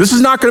 This is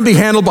not going to be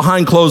handled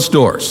behind closed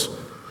doors.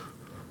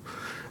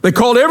 They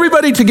called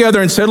everybody together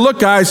and said, look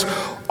guys,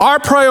 our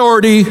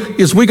priority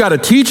is we got to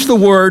teach the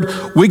word,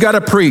 we got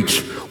to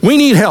preach. We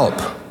need help.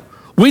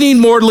 We need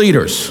more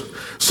leaders.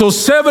 So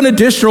 7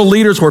 additional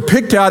leaders were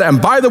picked out,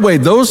 and by the way,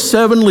 those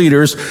 7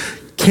 leaders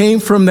came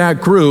from that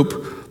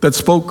group that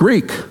spoke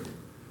Greek,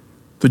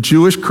 the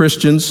Jewish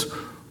Christians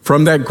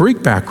from that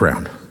Greek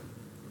background.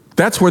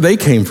 That's where they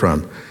came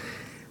from.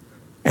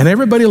 And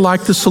everybody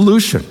liked the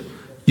solution.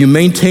 You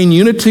maintain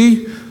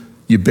unity,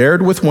 you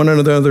bared with one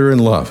another in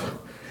love.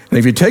 And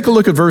if you take a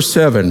look at verse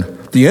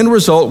 7, the end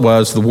result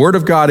was the word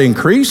of God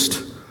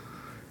increased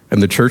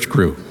and the church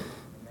grew.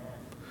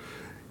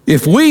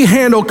 If we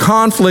handle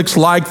conflicts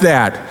like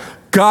that,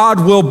 God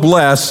will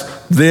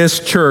bless this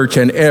church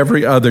and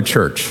every other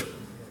church.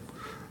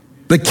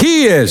 The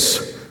key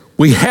is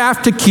we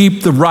have to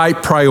keep the right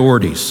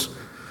priorities.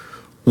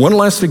 One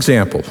last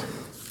example.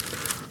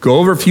 Go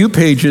over a few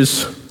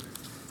pages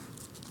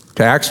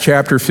to Acts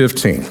chapter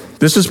 15.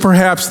 This is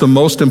perhaps the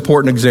most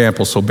important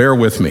example, so bear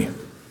with me.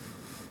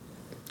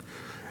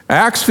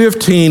 Acts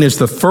 15 is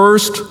the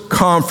first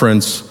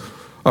conference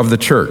of the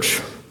church,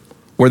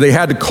 where they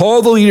had to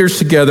call the leaders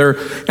together,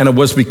 and it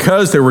was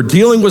because they were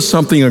dealing with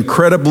something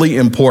incredibly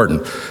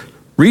important.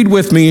 Read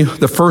with me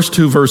the first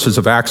 2 verses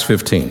of Acts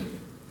 15.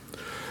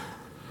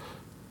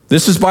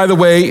 This is, by the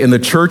way, in the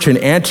church in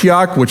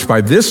Antioch, which by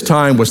this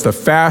time was the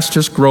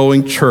fastest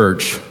growing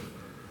church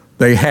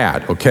they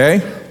had,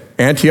 okay?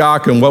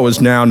 Antioch in what was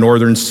now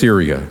northern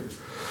Syria.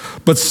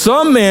 But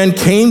some men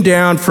came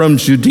down from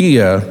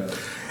Judea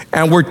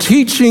and were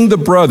teaching the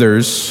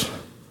brothers,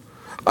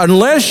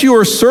 unless you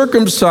are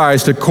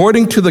circumcised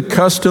according to the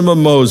custom of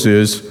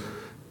Moses,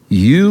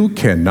 you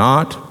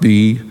cannot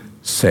be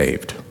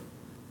saved.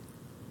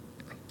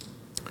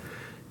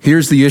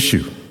 Here's the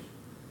issue.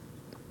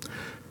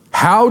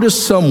 How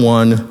does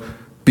someone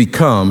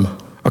become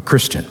a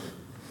Christian?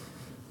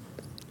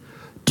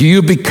 Do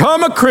you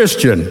become a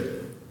Christian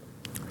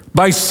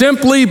by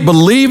simply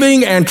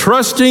believing and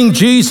trusting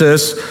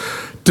Jesus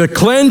to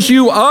cleanse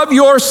you of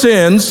your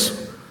sins,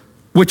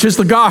 which is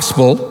the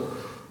gospel,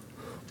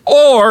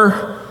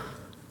 or,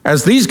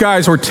 as these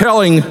guys were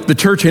telling the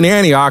church in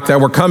Antioch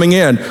that were coming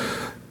in,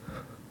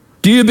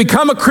 do you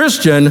become a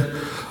Christian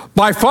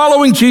by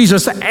following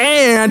Jesus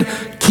and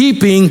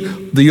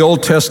keeping the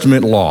Old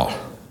Testament law?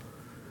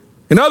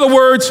 In other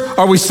words,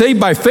 are we saved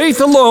by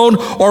faith alone,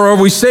 or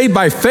are we saved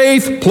by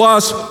faith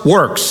plus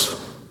works?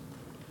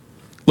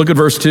 Look at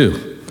verse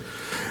 2.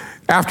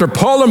 After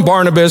Paul and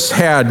Barnabas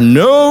had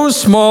no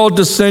small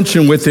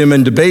dissension with him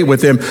and debate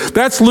with him,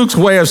 that's Luke's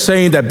way of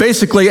saying that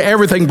basically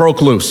everything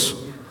broke loose.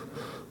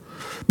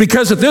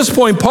 Because at this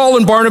point, Paul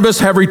and Barnabas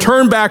have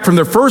returned back from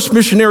their first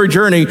missionary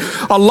journey.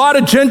 A lot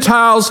of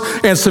Gentiles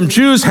and some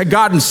Jews had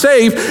gotten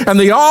saved, and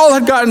they all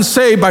had gotten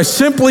saved by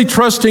simply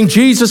trusting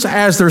Jesus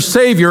as their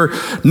Savior,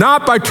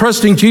 not by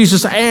trusting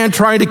Jesus and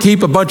trying to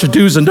keep a bunch of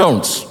do's and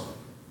don'ts.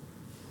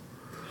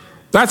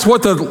 That's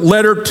what the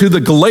letter to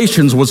the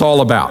Galatians was all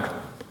about.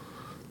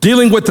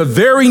 Dealing with the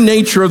very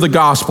nature of the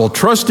gospel,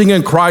 trusting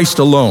in Christ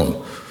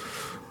alone.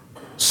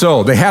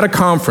 So they had a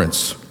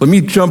conference. Let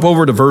me jump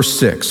over to verse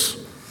 6.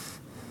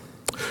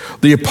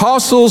 The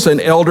apostles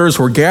and elders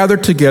were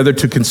gathered together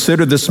to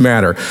consider this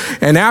matter.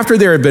 And after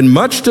there had been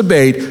much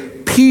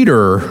debate,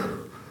 Peter,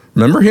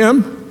 remember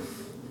him?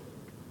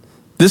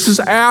 This is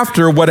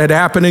after what had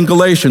happened in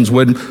Galatians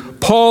when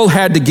Paul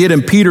had to get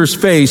in Peter's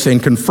face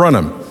and confront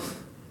him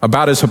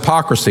about his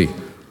hypocrisy.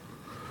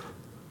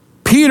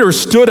 Peter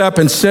stood up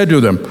and said to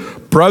them,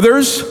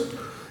 "Brothers,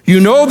 you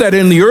know that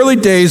in the early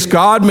days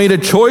God made a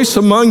choice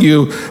among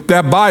you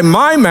that by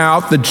my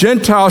mouth the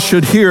Gentiles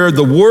should hear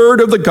the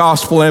word of the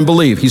gospel and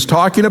believe." He's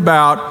talking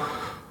about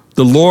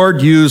the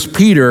Lord used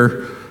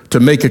Peter to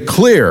make it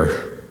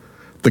clear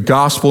the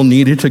gospel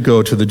needed to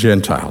go to the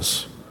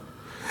Gentiles.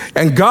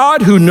 And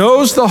God, who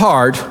knows the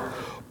heart,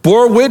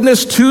 bore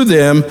witness to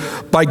them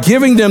by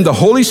giving them the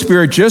Holy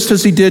Spirit just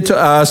as he did to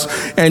us,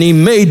 and he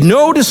made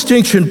no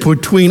distinction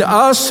between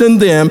us and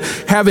them,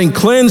 having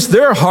cleansed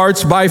their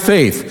hearts by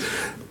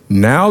faith.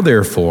 Now,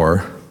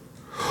 therefore,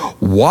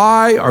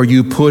 why are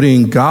you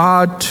putting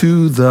God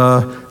to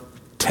the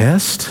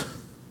test?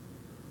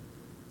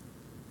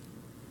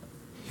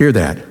 Hear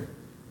that.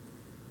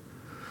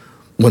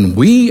 When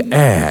we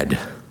add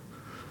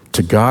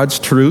to God's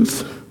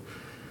truth,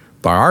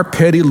 by our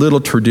petty little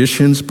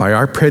traditions, by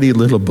our petty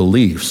little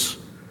beliefs,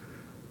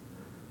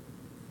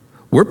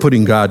 we're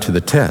putting God to the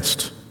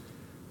test.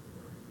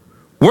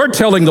 We're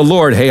telling the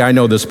Lord, hey, I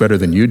know this better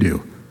than you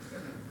do.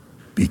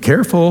 Be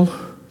careful.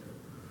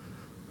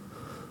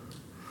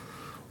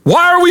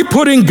 Why are we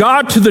putting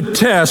God to the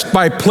test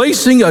by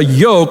placing a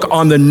yoke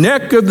on the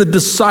neck of the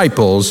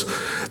disciples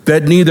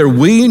that neither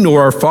we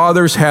nor our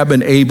fathers have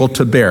been able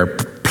to bear?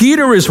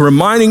 Peter is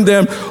reminding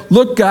them,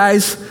 look,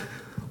 guys,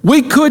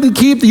 we couldn't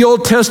keep the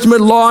Old Testament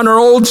law in our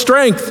own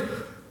strength.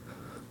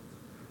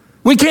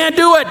 We can't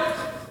do it.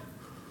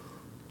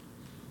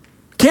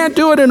 Can't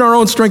do it in our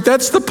own strength.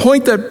 That's the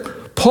point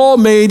that Paul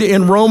made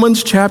in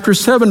Romans chapter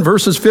 7,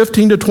 verses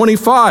 15 to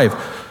 25.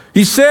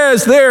 He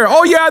says there,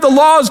 oh yeah, the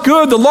law is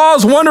good, the law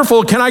is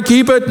wonderful. Can I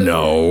keep it?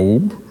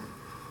 No.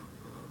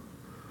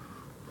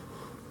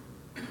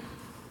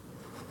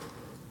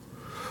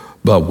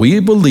 But we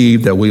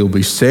believe that we will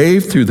be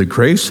saved through the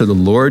grace of the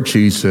Lord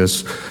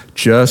Jesus,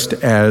 just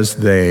as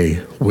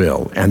they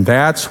will. And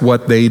that's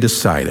what they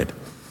decided.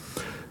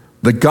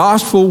 The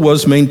gospel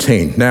was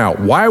maintained. Now,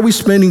 why are we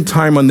spending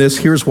time on this?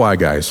 Here's why,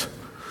 guys.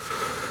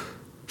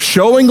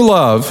 Showing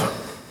love,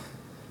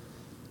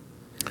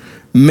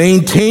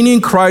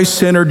 maintaining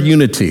Christ-centered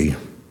unity,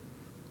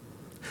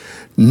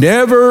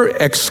 never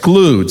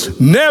excludes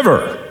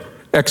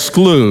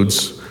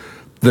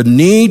the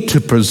need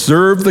to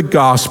preserve the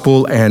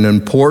gospel and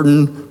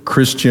important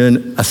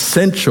Christian,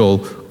 essential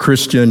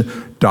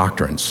Christian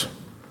doctrines.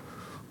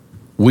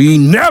 We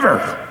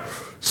never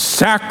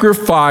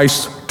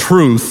sacrifice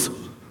truth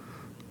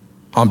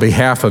on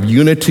behalf of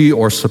unity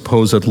or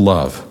supposed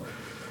love.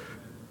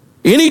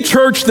 Any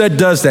church that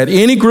does that,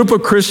 any group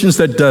of Christians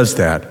that does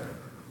that,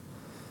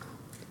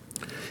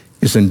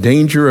 is in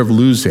danger of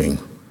losing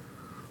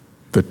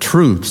the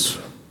truths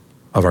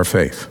of our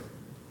faith.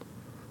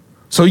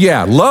 So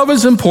yeah, love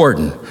is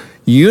important.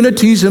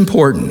 Unity is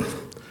important.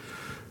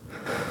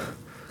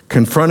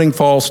 Confronting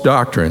false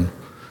doctrine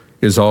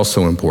is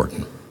also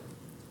important.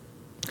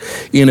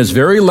 In his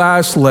very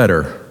last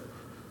letter,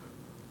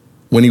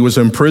 when he was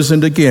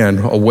imprisoned again,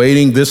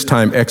 awaiting this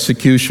time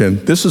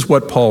execution, this is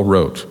what Paul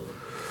wrote.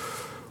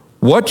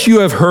 What you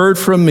have heard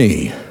from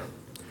me,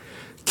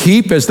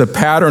 keep as the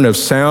pattern of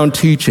sound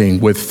teaching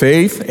with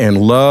faith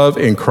and love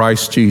in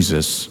Christ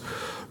Jesus.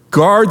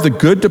 Guard the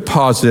good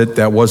deposit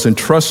that was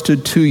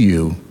entrusted to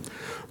you.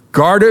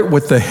 Guard it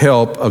with the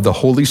help of the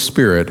Holy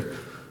Spirit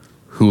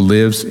who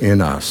lives in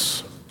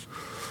us.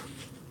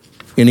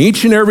 In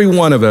each and every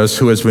one of us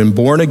who has been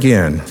born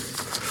again,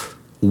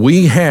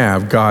 we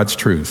have God's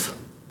truth.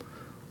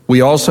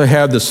 We also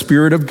have the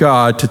Spirit of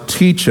God to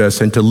teach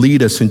us and to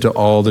lead us into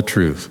all the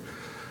truth.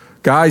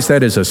 Guys,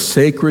 that is a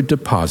sacred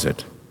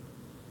deposit.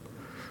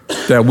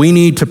 that we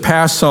need to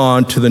pass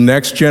on to the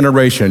next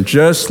generation,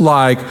 just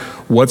like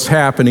what's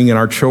happening in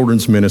our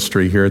children's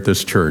ministry here at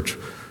this church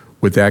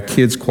with that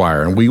kids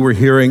choir. And we were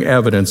hearing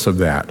evidence of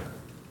that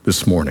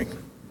this morning.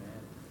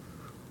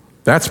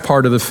 That's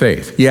part of the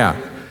faith. Yeah,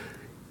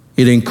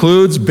 it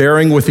includes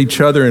bearing with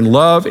each other in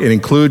love. It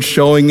includes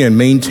showing and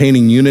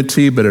maintaining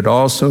unity, but it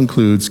also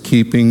includes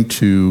keeping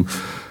to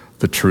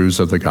the truths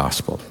of the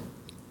gospel.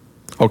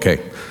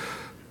 Okay,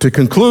 to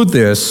conclude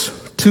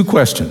this, 2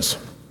 questions.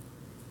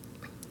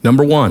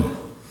 Number 1,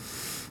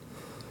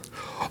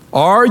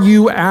 are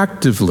you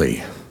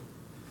actively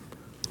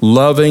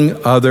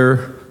loving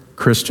other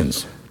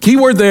Christians? Key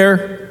word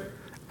there,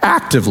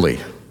 actively.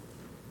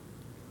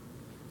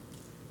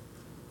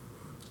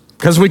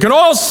 Because we can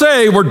all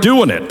say we're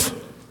doing it,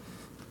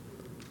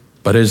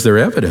 but is there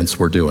evidence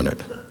we're doing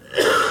it?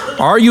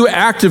 Are you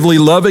actively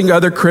loving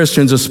other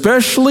Christians,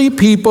 especially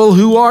people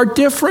who are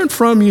different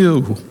from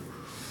you?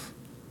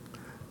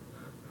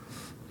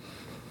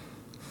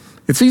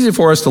 It's easy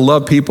for us to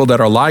love people that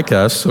are like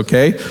us,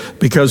 okay?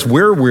 Because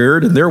we're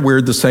weird and they're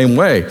weird the same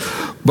way.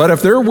 But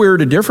if they're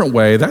weird a different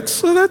way,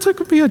 that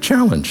could be a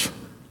challenge.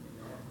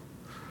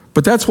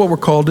 But that's what we're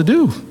called to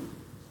do.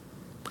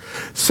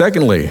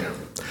 Secondly,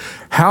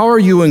 how are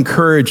you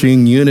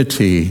encouraging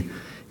unity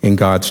in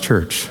God's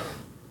church?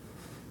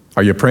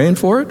 Are you praying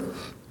for it?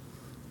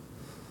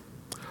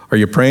 Are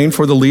you praying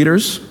for the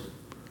leaders?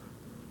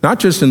 Not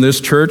just in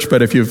this church,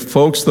 but if you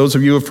folks, those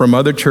of you from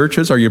other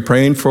churches, are you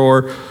praying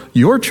for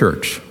your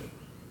church?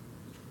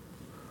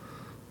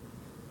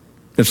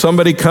 If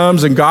somebody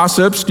comes and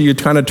gossips, do you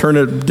kind of turn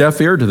a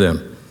deaf ear to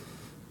them?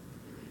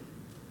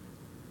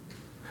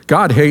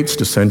 God hates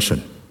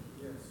dissension.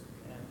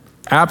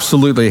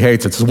 Absolutely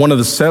hates it. It's one of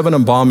the 7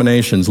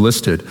 abominations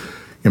listed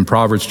in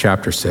Proverbs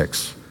chapter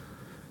 6.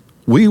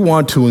 We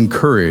want to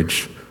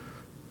encourage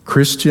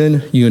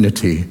Christian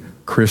unity,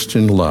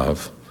 Christian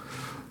love.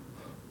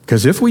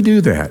 Because if we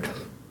do that,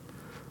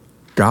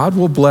 God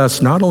will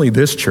bless not only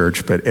this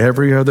church, but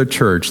every other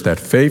church that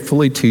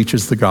faithfully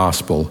teaches the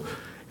gospel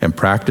and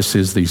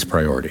practices these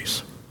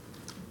priorities.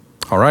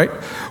 All right?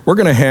 We're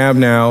going to have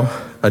now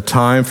a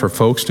time for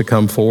folks to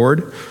come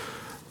forward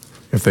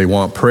if they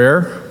want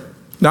prayer.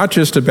 Not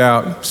just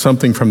about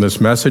something from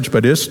this message,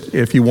 but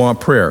if you want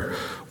prayer.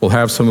 We'll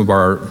have some of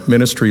our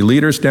ministry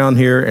leaders down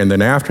here, and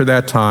then after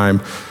that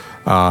time,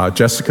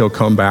 Jessica will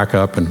come back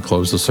up and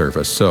close the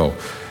service. So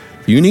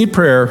if you need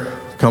prayer,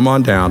 come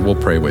on down, we'll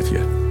pray with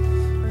you.